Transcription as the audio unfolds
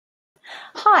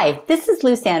Hi, this is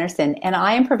Lou Sanderson, and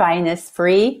I am providing this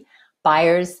free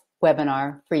buyer's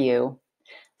webinar for you.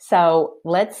 So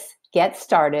let's get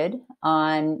started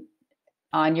on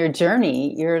your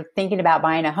journey. You're thinking about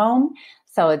buying a home,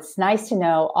 so it's nice to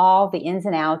know all the ins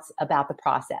and outs about the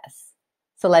process.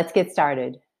 So let's get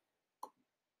started.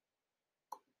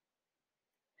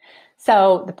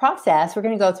 So the process, we're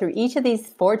going to go through each of these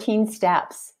 14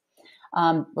 steps.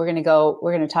 We're going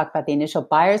to talk about the initial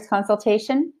buyer's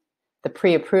consultation, the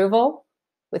pre-approval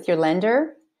with your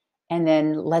lender, and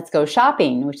then let's go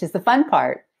shopping, which is the fun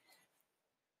part.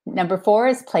 Number 4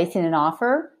 is placing an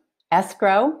offer,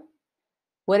 escrow.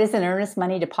 What is an earnest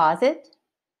money deposit?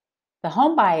 The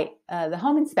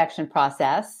home inspection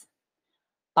process,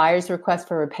 buyer's request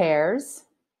for repairs,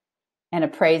 an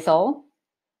appraisal,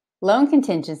 loan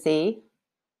contingency,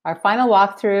 our final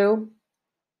walkthrough,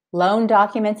 loan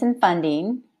documents and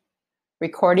funding,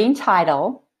 recording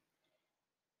title,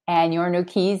 and your new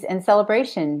keys and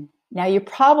celebration. Now you're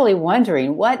probably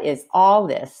wondering, what is all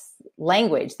this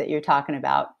language that you're talking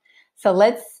about? So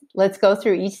let's go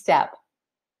through each step.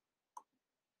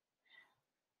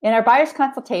 In our buyer's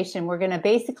consultation, we're going to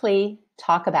basically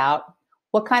talk about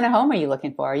what kind of home are you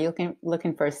looking for? Are you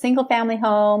looking for a single family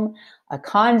home, a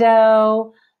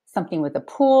condo, something with a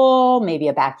pool, maybe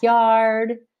a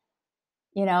backyard?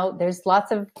 You know, there's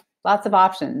lots of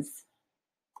options.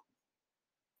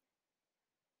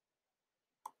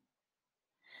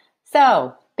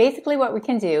 So basically what we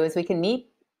can do is we can meet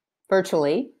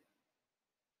virtually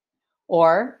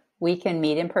or we can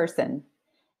meet in person.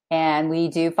 And we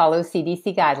do follow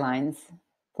CDC guidelines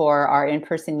for our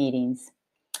in-person meetings.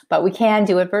 But we can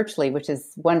do it virtually, which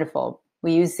is wonderful.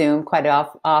 We use Zoom quite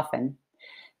often.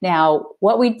 Now,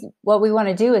 what we want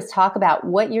to do is talk about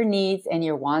what your needs and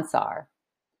your wants are.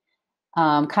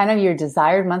 Kind of your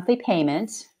desired monthly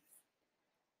payment,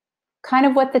 kind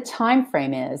of what the time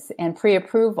frame is, and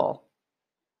pre-approval.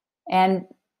 And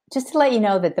just to let you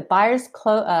know that the buyer's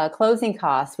closing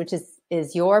costs, which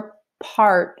is your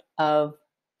part of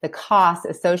the cost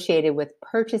associated with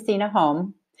purchasing a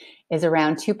home, is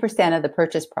around 2% of the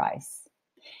purchase price.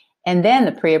 And then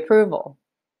the pre-approval.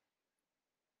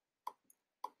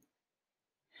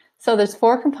 So there's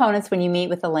 4 components when you meet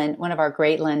with one of our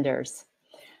great lenders.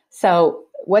 So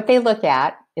what they look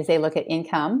at is they look at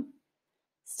income,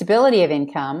 stability of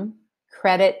income,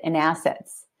 credit, and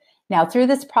assets. Now, through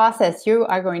this process, you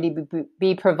are going to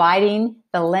be providing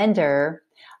the lender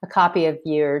a copy of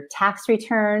your tax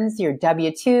returns, your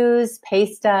W-2s,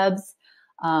 pay stubs.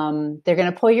 They're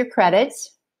going to pull your credit,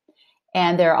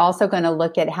 and they're also going to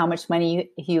look at how much money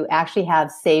you actually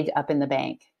have saved up in the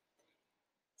bank.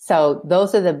 So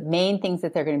those are the main things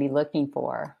that they're going to be looking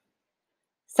for.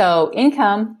 So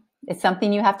income is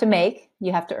something you have to make.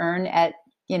 You have to earn at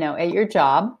your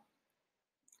job.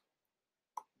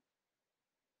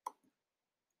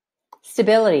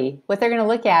 Stability. What they're going to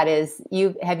look at is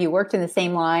have you worked in the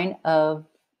same line of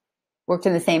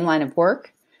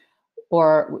work,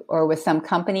 or with some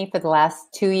company for the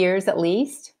last 2 years at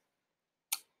least.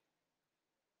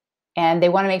 And they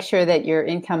want to make sure that your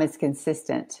income is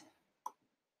consistent.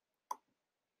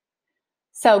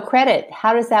 So credit,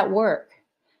 how does that work?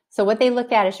 So what they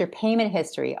look at is your payment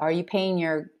history. Are you paying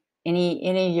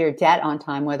any of your debt on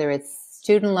time, whether it's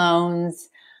student loans,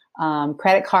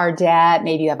 credit card debt,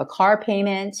 maybe you have a car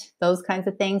payment, those kinds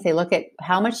of things. They look at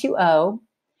how much you owe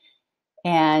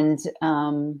and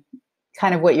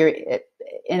kind of what you're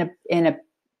in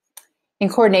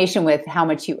coordination with how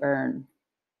much you earn.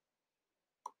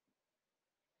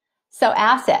 So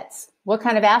assets, what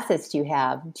kind of assets do you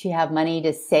have? Do you have money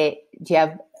to save? Do you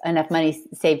have enough money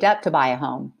saved up to buy a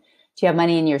home? Do you have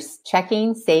money in your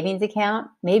checking savings account?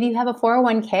 Maybe you have a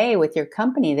 401k with your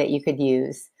company that you could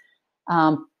use.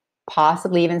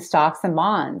 Possibly even stocks and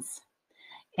bonds.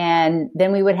 And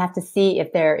then we would have to see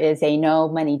if there is a no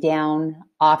money down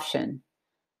option.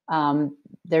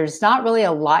 There's not really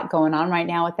a lot going on right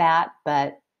now with that,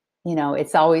 but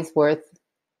it's always worth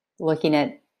looking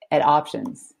at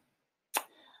options.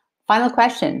 Final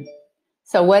question.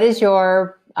 So what is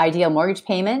your ideal mortgage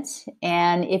payment?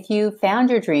 And if you found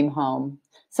your dream home,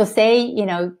 so say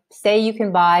you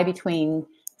can buy between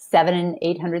 $700,000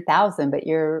 and $800,000, but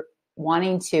you're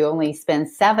wanting to only spend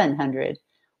 $700,000.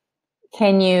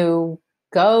 Can you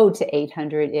go to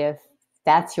 $800,000 if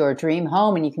that's your dream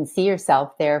home and you can see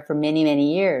yourself there for many,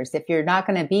 many years? If you're not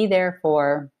going to be there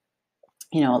for,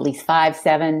 at least 5,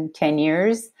 7, 10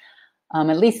 years,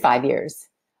 at least 5 years,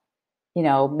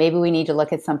 maybe we need to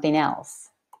look at something else.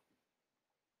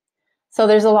 So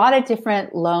there's a lot of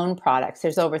different loan products.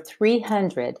 There's over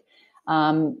 300.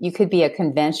 You could be a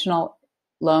conventional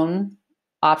loan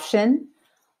option.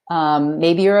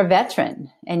 Maybe you're a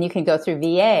veteran and you can go through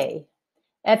VA.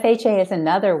 FHA is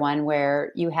another one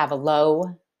where you have a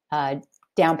low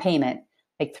down payment,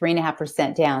 like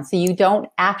 3.5% down. So you don't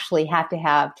actually have to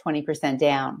have 20%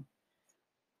 down.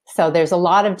 So there's a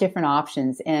lot of different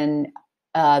options, and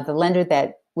the lender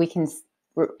that we can,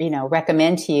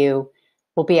 recommend to you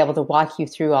will be able to walk you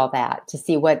through all that to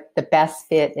see what the best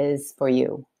fit is for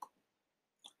you.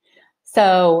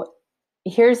 So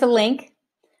here's a link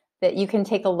that you can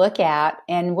take a look at,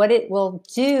 and what it will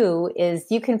do is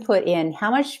you can put in how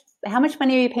much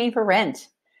money are you paying for rent,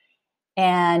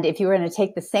 and if you were going to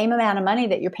take the same amount of money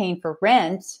that you're paying for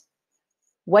rent,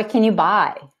 what can you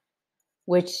buy?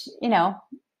 Which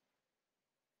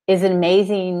is an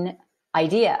amazing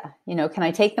idea. Can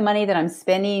I take the money that I'm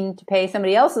spending to pay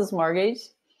somebody else's mortgage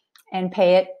and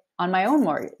pay it on my own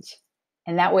mortgage?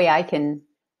 And that way I can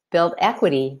build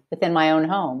equity within my own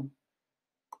home.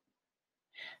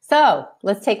 So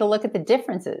let's take a look at the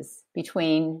differences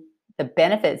between the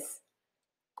benefits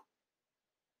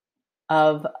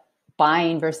of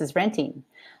buying versus renting.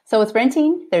 So with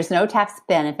renting, there's no tax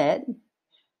benefit,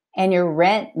 and your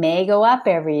rent may go up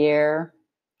every year.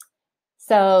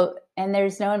 So, and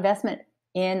there's no investment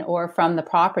in or from the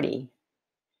property.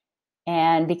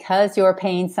 And because you're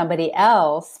paying somebody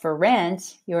else for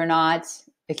rent, you're not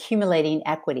accumulating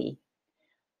equity.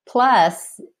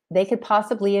 Plus, they could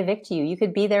possibly evict you. You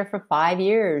could be there for 5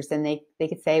 years and they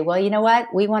could say, well, you know what?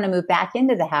 We want to move back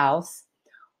into the house,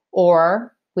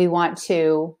 or we want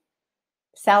to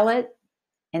sell it,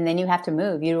 and then you have to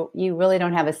move. You really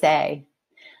don't have a say.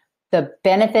 The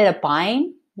benefit of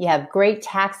buying, you have great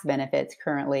tax benefits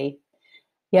currently.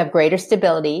 You have greater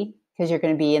stability because you're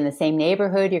going to be in the same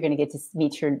neighborhood. You're going to get to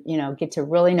meet get to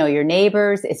really know your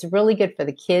neighbors. It's really good for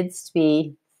the kids to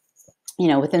be,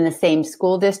 within the same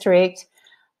school district.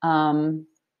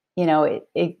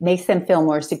 It makes them feel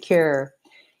more secure.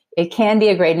 It can be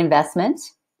a great investment,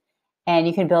 and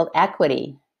you can build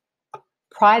equity.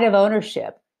 Pride of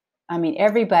ownership. I mean,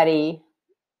 everybody,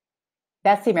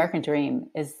 that's the American dream,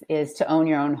 is to own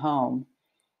your own home.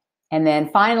 And then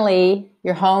finally,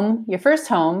 your first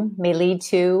home may lead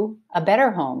to a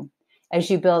better home as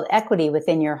you build equity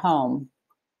within your home.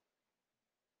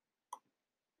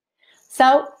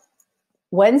 So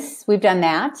once we've done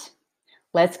that,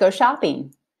 let's go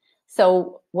shopping.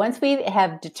 So once we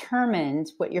have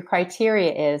determined what your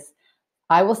criteria is,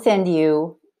 I will send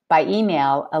you by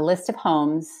email a list of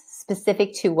homes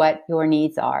specific to what your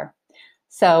needs are.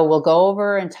 So we'll go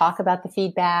over and talk about the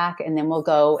feedback, and then we'll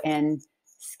go and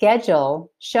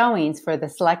schedule showings for the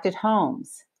selected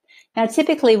homes. Now,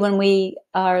 typically when we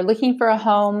are looking for a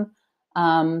home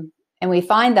and we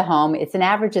find the home, it's an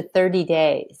average of 30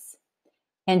 days.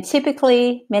 And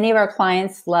typically, many of our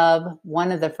clients love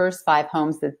one of the first 5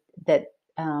 homes that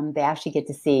they actually get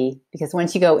to see, because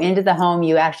once you go into the home,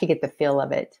 you actually get the feel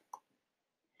of it.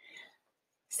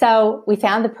 So we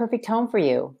found the perfect home for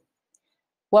you.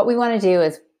 What we want to do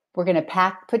is we're going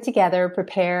to put together,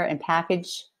 prepare, and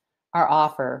package our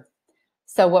offer.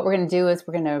 So what we're going to do is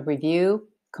we're going to review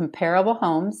comparable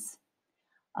homes.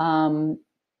 We're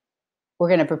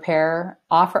going to prepare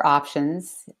offer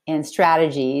options and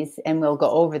strategies, and we'll go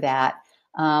over that.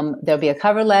 There'll be a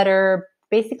cover letter.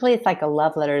 Basically, it's like a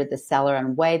love letter to the seller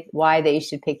on why they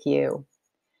should pick you,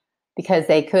 because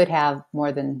they could have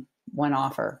more than one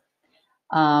offer.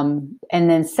 And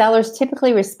then sellers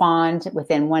typically respond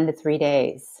within 1 to 3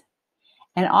 days.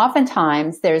 And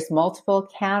oftentimes there's multiple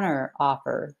counter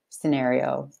offer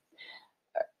scenario.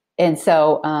 And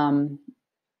so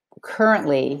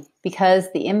currently,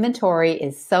 because the inventory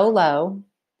is so low,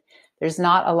 there's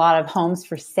not a lot of homes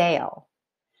for sale.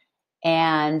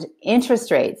 And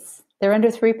interest rates, they're under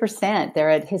 3%. They're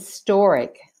at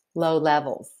historic low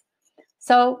levels.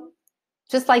 So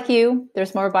just like you,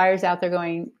 there's more buyers out there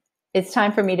going, it's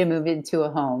time for me to move into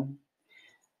a home.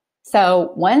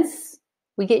 So once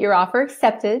we get your offer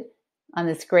accepted on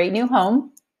this great new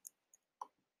home,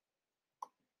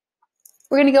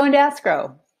 we're going to go into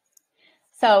escrow.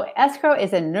 So escrow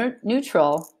is a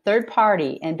neutral third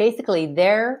party, and basically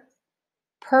their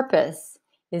purpose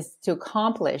is to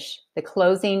accomplish the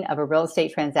closing of a real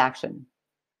estate transaction,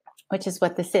 which is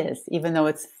what this is, even though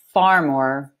it's far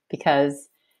more, because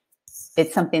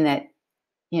it's something that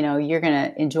you're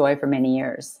going to enjoy for many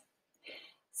years.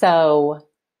 So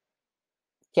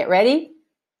get ready,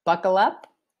 buckle up,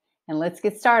 and let's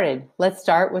get started. Let's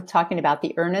start with talking about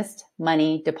the earnest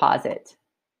money deposit.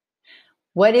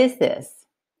 What is this?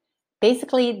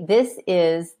 Basically, this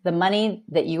is the money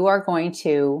that you are going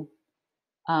to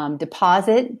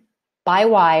deposit by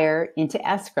wire into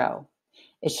escrow.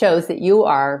 It shows that you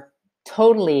are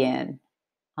totally in.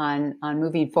 on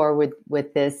moving forward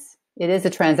with this. It is a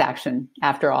transaction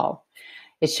after all.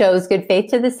 It shows good faith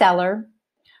to the seller.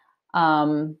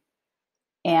 And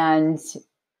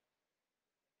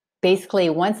basically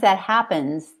once that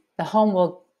happens, the home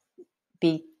will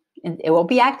be, it won't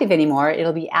be active anymore.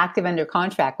 It'll be active under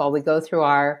contract while we go through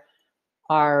our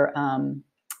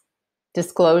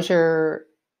disclosure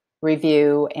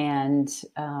review and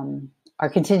our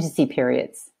contingency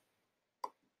periods.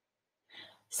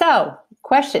 So,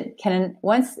 question, can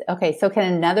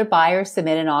another buyer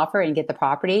submit an offer and get the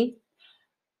property?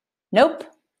 Nope.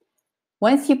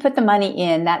 Once you put the money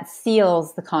in, that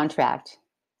seals the contract.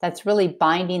 That's really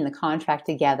binding the contract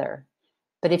together.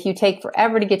 But if you take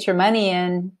forever to get your money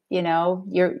in,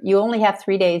 you only have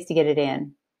 3 days to get it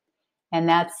in. And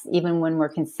that's even when we're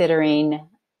considering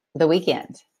the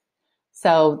weekend.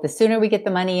 So the sooner we get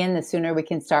the money in, the sooner we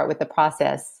can start with the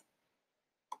process.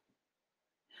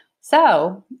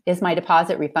 So is my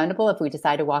deposit refundable if we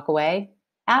decide to walk away?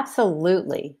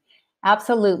 Absolutely.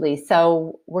 Absolutely.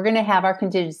 So we're going to have our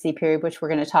contingency period, which we're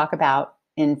going to talk about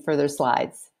in further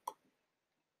slides.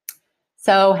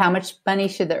 So how much money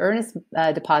should the earnest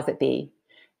deposit be?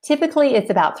 Typically, it's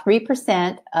about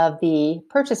 3% of the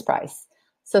purchase price.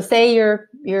 So say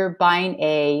you're buying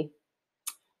a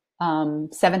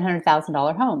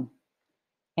 $700,000 home,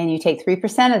 and you take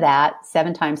 3% of that.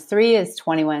 7 times 3 is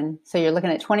 21. So you're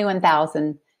looking at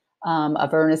 $21,000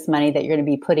 of earnest money that you're going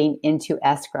to be putting into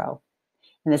escrow.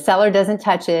 And the seller doesn't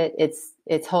touch it.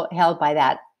 It's held by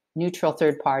that neutral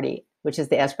third party, which is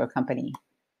the escrow company.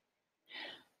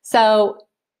 So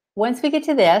once we get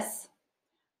to this,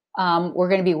 we're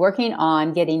going to be working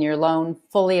on getting your loan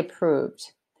fully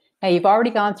approved. Now, you've already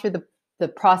gone through the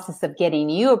process of getting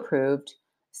you approved.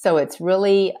 So it's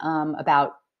really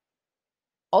about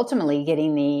ultimately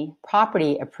getting the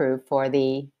property approved for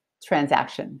the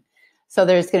transaction. So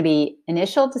there's going to be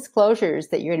initial disclosures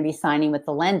that you're going to be signing with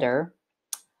the lender.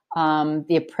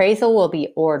 The appraisal will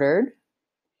be ordered.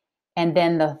 And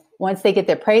then once they get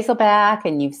the appraisal back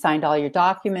and you've signed all your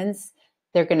documents,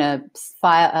 they're going to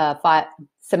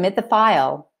submit the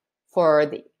file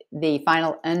for the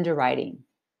final underwriting.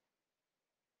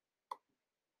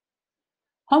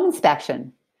 Home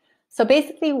inspection. So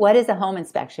basically, what is a home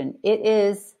inspection? It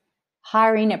is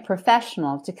hiring a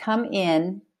professional to come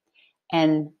in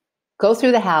and go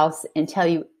through the house and tell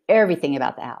you everything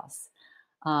about the house.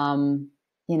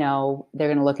 They're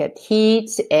going to look at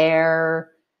heat,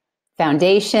 air,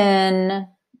 foundation,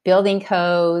 building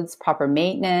codes, proper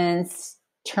maintenance,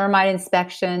 termite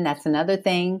inspection. That's another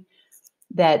thing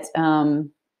that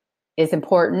is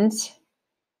important.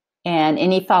 And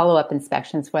any follow-up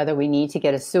inspections, whether we need to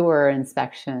get a sewer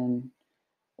inspection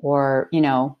or,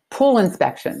 pool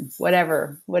inspection,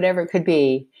 whatever it could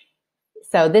be.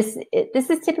 So this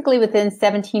is typically within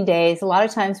 17 days. A lot of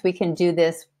times we can do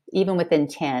this even within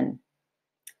 10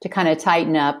 to kind of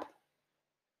tighten up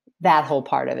that whole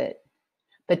part of it.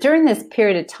 But during this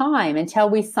period of time, until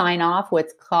we sign off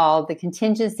what's called the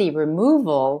contingency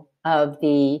removal of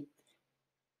the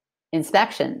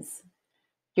inspections,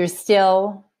 you're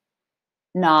still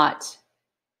not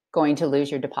going to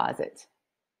lose your deposit.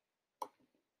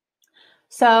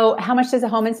 So how much does a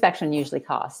home inspection usually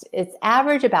cost? It's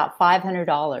average about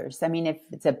 $500. I mean, if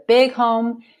it's a big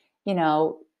home,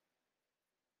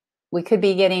 we could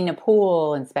be getting a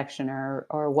pool inspection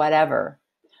or whatever.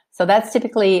 So that's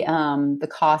typically the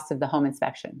cost of the home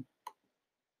inspection.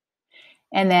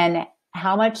 And then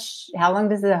how long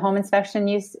does the home inspection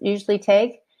usually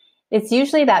take? It's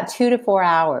usually about 2 to 4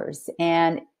 hours.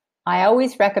 And I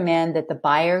always recommend that the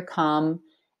buyer come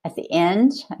at the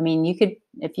end. I mean, you could,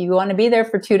 if you want to be there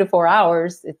for 2 to 4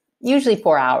 hours, it's usually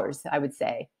 4 hours, I would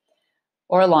say,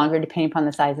 or longer, depending upon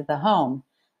the size of the home.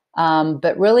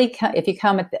 But really, if you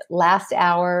come at the last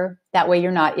hour, that way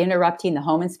you're not interrupting the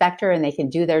home inspector and they can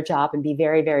do their job and be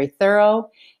very, very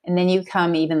thorough. And then you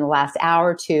come even the last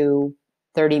hour to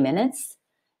 30 minutes,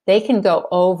 they can go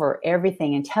over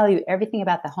everything and tell you everything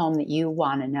about the home that you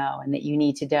want to know and that you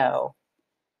need to know.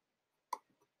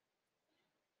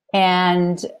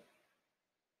 And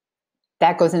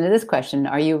that goes into this question.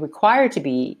 Are you required to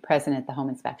be present at the home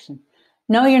inspection?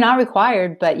 No, you're not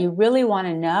required, but you really want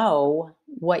to know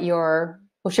what you're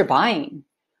buying.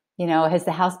 Has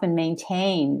the house been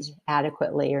maintained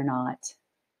adequately or not?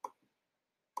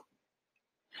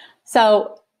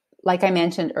 So, like I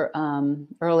mentioned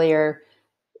earlier,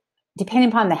 depending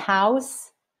upon the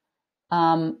house,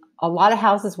 a lot of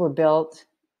houses were built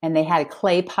and they had a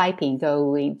clay piping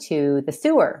going to the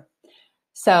sewer.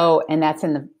 So, and that's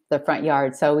in the front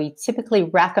yard. So we typically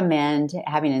recommend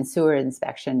having a sewer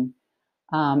inspection.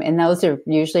 And those are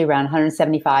usually around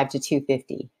 $175 to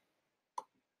 $250.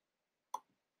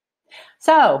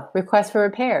 So, request for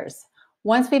repairs.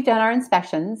 Once we've done our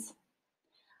inspections,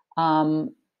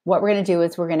 what we're going to do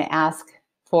is we're going to ask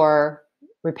for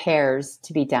repairs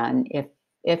to be done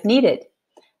if needed.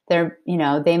 They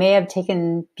may have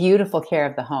taken beautiful care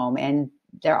of the home, and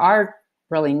there are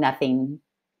really nothing,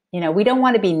 we don't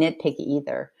want to be nitpicky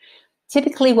either.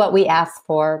 Typically what we ask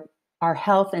for are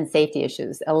health and safety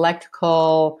issues,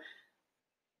 electrical,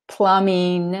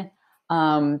 plumbing,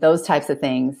 those types of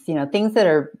things, things that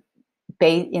are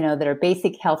that are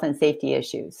basic health and safety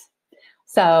issues.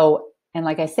 So, and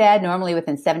like I said, normally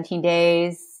within 17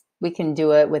 days, we can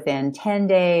do it within 10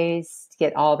 days to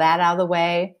get all that out of the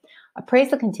way.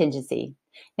 Appraisal contingency.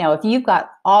 Now, if you've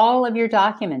got all of your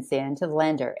documents in to the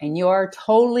lender and you're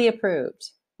totally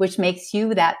approved, which makes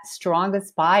you that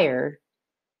strongest buyer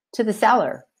to the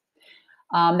seller,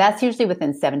 that's usually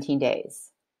within 17 days.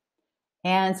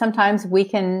 And sometimes we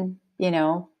can,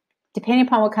 depending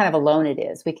upon what kind of a loan it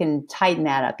is, we can tighten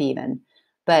that up even.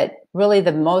 But really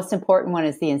the most important one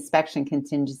is the inspection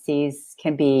contingencies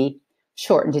can be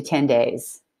shortened to 10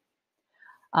 days.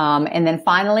 And then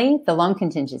finally, the loan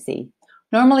contingency.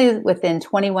 Normally within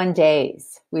 21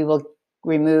 days, we will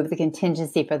remove the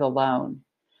contingency for the loan.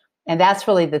 And that's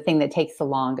really the thing that takes the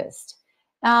longest.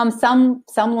 Some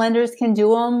lenders can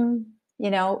do them,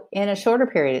 in a shorter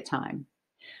period of time.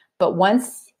 But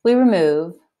once we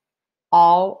remove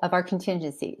all of our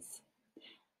contingencies,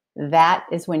 that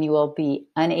is when you will be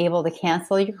unable to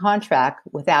cancel your contract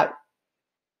without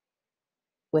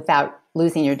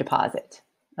losing your deposit.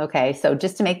 Okay, so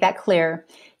just to make that clear,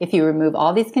 if you remove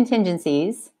all these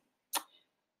contingencies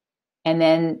and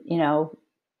then,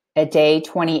 at day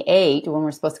 28, when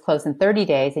we're supposed to close in 30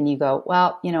 days, and you go,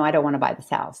 well, I don't want to buy this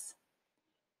house,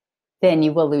 then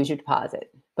you will lose your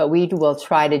deposit. But we will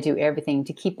try to do everything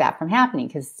to keep that from happening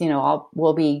because,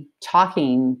 we'll be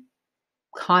talking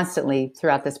constantly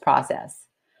throughout this process,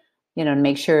 to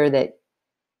make sure that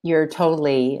you're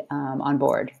totally on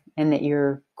board and that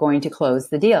you're going to close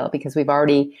the deal because we've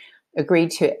already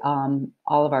agreed to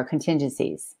all of our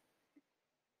contingencies.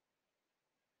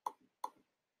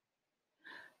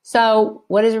 So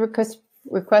what is a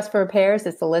request for repairs?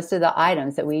 It's a list of the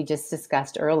items that we just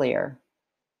discussed earlier.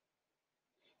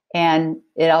 And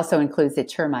it also includes the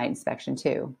termite inspection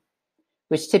too,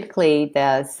 which typically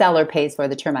the seller pays for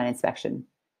the termite inspection.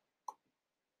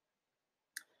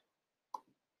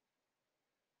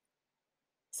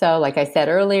 So like I said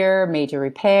earlier, major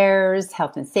repairs,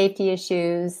 health and safety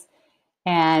issues,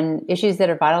 and issues that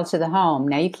are vital to the home.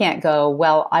 Now you can't go,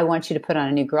 well, I want you to put on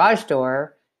a new garage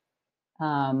door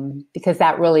because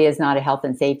that really is not a health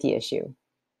and safety issue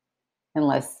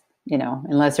unless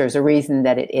there's a reason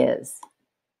that it is.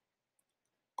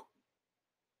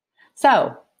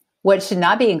 So what should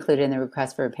not be included in the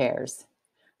request for repairs?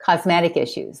 Cosmetic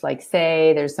issues, like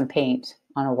say there's some paint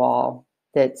on a wall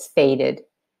that's faded.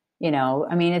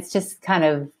 It's just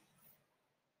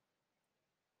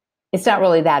it's not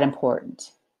really that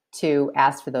important to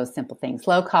ask for those simple things.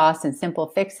 Low cost and simple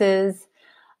fixes.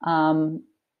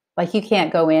 Like you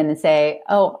can't go in and say,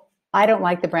 oh, I don't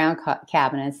like the brown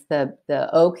cabinets, the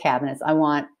oak cabinets. I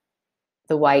want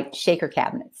the white shaker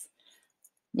cabinets.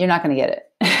 You're not going to get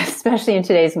it, especially in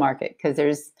today's market, because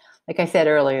there's, like I said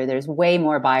earlier, there's way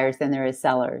more buyers than there is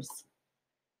sellers.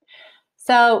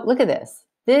 So look at this.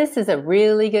 This is a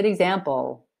really good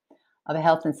example of a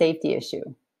health and safety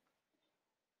issue.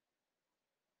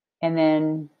 And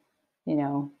then,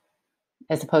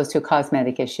 as opposed to a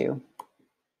cosmetic issue.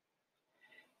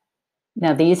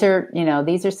 Now these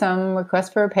are some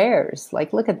requests for repairs.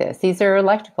 Like, look at this. These are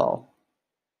electrical.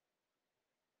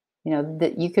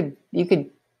 That you could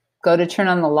go to turn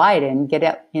on the light and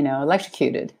get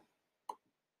electrocuted.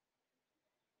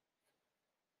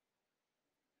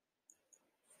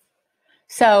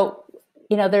 So,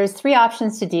 there's three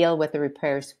options to deal with the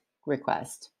repairs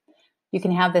request. You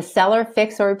can have the seller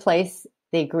fix or replace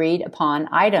the agreed upon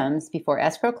items before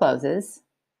escrow closes.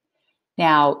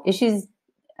 Now, issues,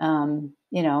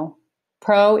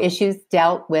 pro issues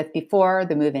dealt with before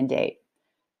the move-in date.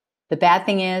 The bad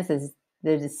thing is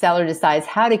the seller decides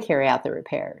how to carry out the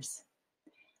repairs.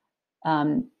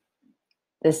 The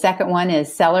second one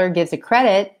is seller gives a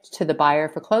credit to the buyer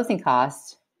for closing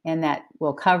costs, and that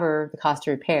will cover the cost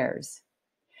of repairs.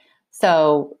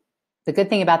 So the good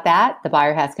thing about that, the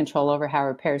buyer has control over how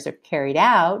repairs are carried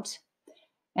out.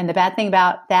 And the bad thing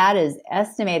about that is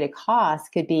estimated costs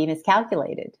could be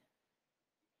miscalculated.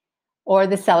 Or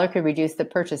the seller could reduce the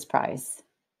purchase price.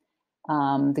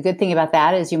 The good thing about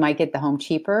that is you might get the home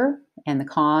cheaper, and the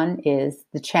con is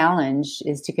the challenge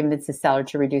is to convince the seller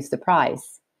to reduce the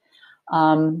price.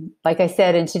 Like I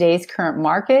said, in today's current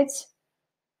market,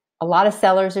 a lot of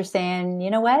sellers are saying, you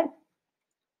know what?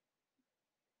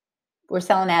 We're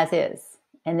selling as is.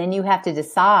 And then you have to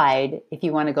decide if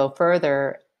you want to go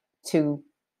further to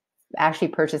actually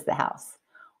purchase the house.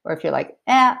 Or if you're like,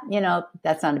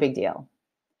 that's not a big deal.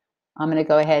 I'm going to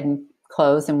go ahead and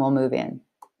close and we'll move in.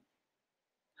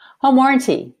 Home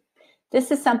warranty.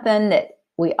 This is something that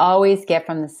we always get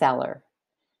from the seller,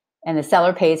 and the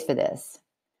seller pays for this.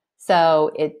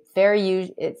 So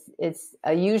it's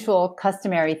a usual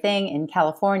customary thing in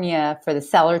California for the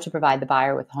seller to provide the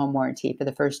buyer with home warranty for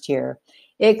the first year.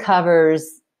 It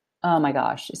covers, oh my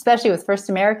gosh, especially with First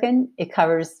American, it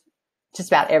covers just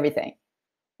about everything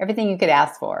you could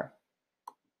ask for.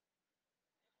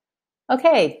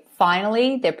 Okay,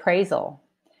 finally, the appraisal.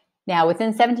 Now,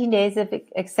 within 17 days of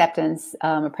acceptance,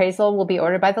 appraisal will be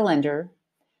ordered by the lender.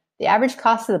 The average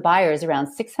cost of the buyer is around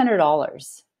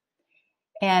 $600.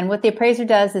 And what the appraiser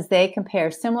does is they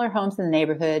compare similar homes in the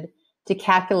neighborhood to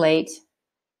calculate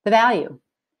the value.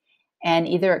 And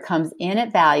either it comes in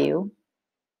at value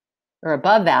or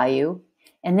above value,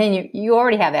 and then you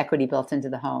already have equity built into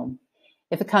the home.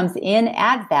 If it comes in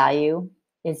at value,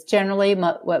 it's generally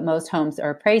what most homes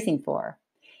are appraising for.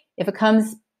 If it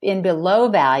comes in below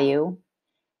value,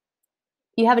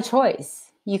 you have a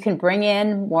choice. You can bring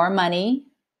in more money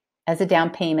as a down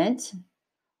payment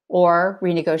or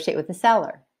renegotiate with the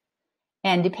seller.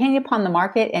 And depending upon the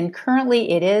market, and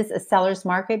currently it is a seller's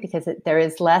market because there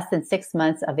is less than 6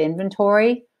 months of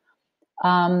inventory,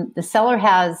 the seller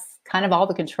has kind of all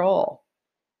the control.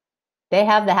 They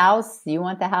have the house, you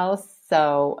want the house,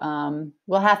 so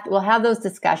we'll have those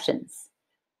discussions,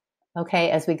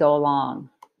 okay, as we go along.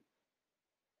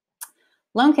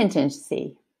 Loan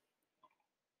contingency.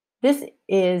 This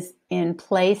is in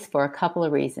place for a couple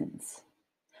of reasons.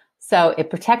 So it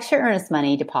protects your earnest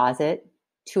money deposit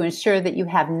to ensure that you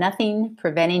have nothing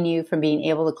preventing you from being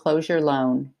able to close your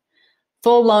loan.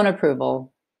 Full loan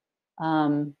approval,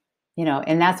 and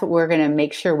that's what we're going to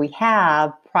make sure we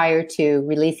have prior to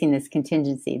releasing this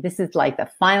contingency. This is like the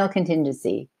final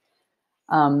contingency,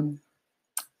 and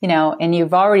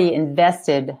you've already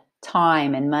invested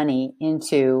time and money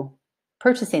into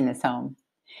purchasing this home.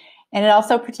 And it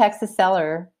also protects the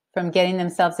seller from getting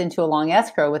themselves into a long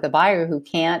escrow with a buyer who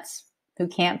can't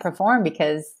perform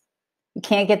because you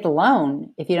can't get the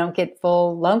loan if you don't get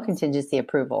full loan contingency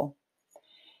approval.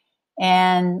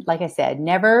 And like I said,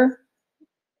 never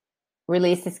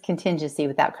release this contingency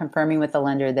without confirming with the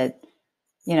lender that,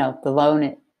 the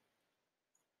loan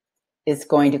is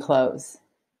going to close.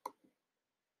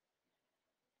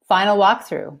 Final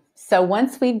walkthrough. So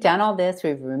once we've done all this,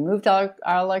 we've removed all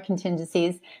our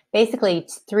contingencies, basically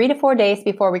 3 to 4 days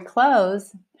before we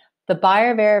close, the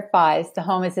buyer verifies the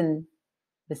home is in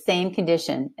the same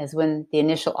condition as when the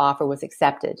initial offer was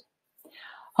accepted.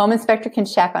 Home inspector can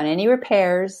check on any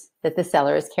repairs that the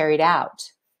seller has carried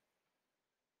out.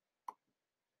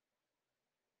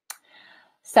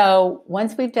 So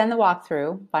once we've done the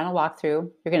final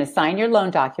walkthrough, you're going to sign your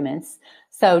loan documents.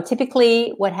 So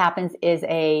typically what happens is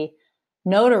a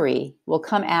notary will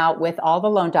come out with all the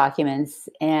loan documents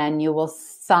and you will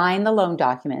sign the loan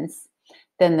documents.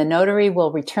 Then the notary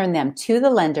will return them to the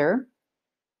lender.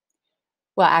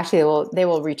 Well, actually, they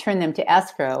will return them to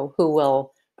escrow, who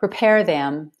will prepare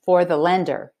them for the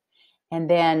lender. And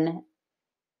then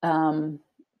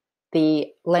the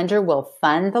lender will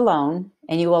fund the loan,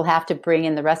 and you will have to bring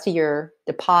in the rest of your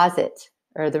deposit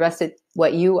or the rest of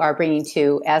what you are bringing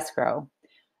to escrow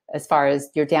as far as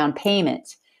your down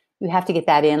payment. You have to get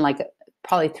that in like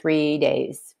probably 3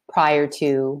 days prior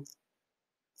to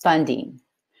funding.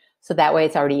 So that way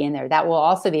it's already in there. That will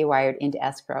also be wired into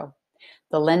escrow.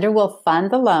 The lender will fund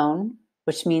the loan,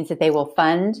 which means that they will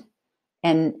fund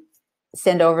and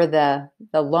send over the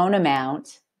loan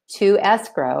amount to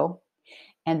escrow.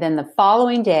 And then the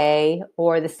following day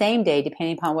or the same day,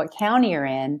 depending upon what county you're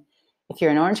in, if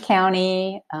you're in Orange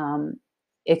County,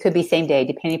 it could be same day,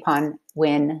 depending upon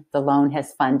when the loan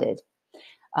has funded.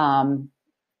 So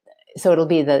it'll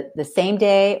be the same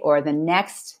day or the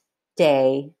next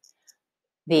day.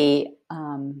 Let's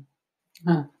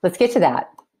get to that.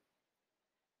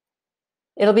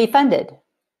 It'll be funded.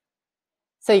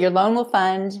 So your loan will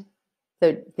fund,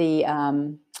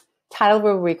 the title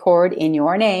will record in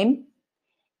your name,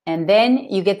 and then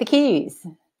you get the keys.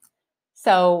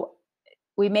 So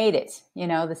we made it.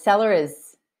 The seller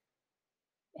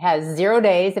has 0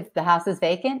 days if the house is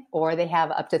vacant, or they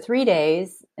have up to 3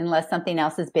 days unless something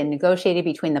else has been negotiated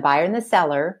between the buyer and the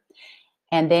seller.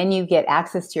 And then you get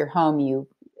access to your home.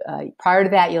 Prior to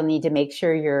that, you'll need to make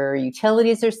sure your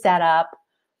utilities are set up.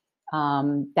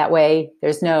 That way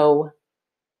there's no,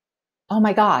 oh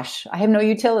my gosh, I have no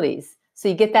utilities. So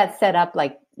you get that set up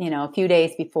like a few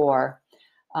days before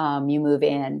you move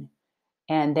in.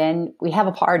 And then we have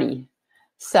a party.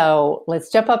 So let's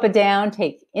jump up and down,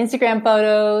 take Instagram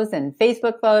photos and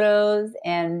Facebook photos,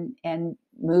 and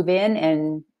move in,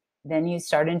 and then you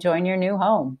start enjoying your new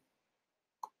home.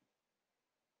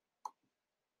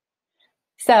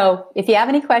 So if you have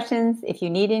any questions, if you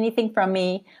need anything from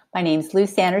me, my name's Lou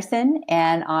Sanderson,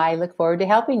 and I look forward to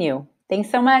helping you. Thanks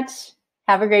so much.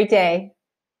 Have a great day.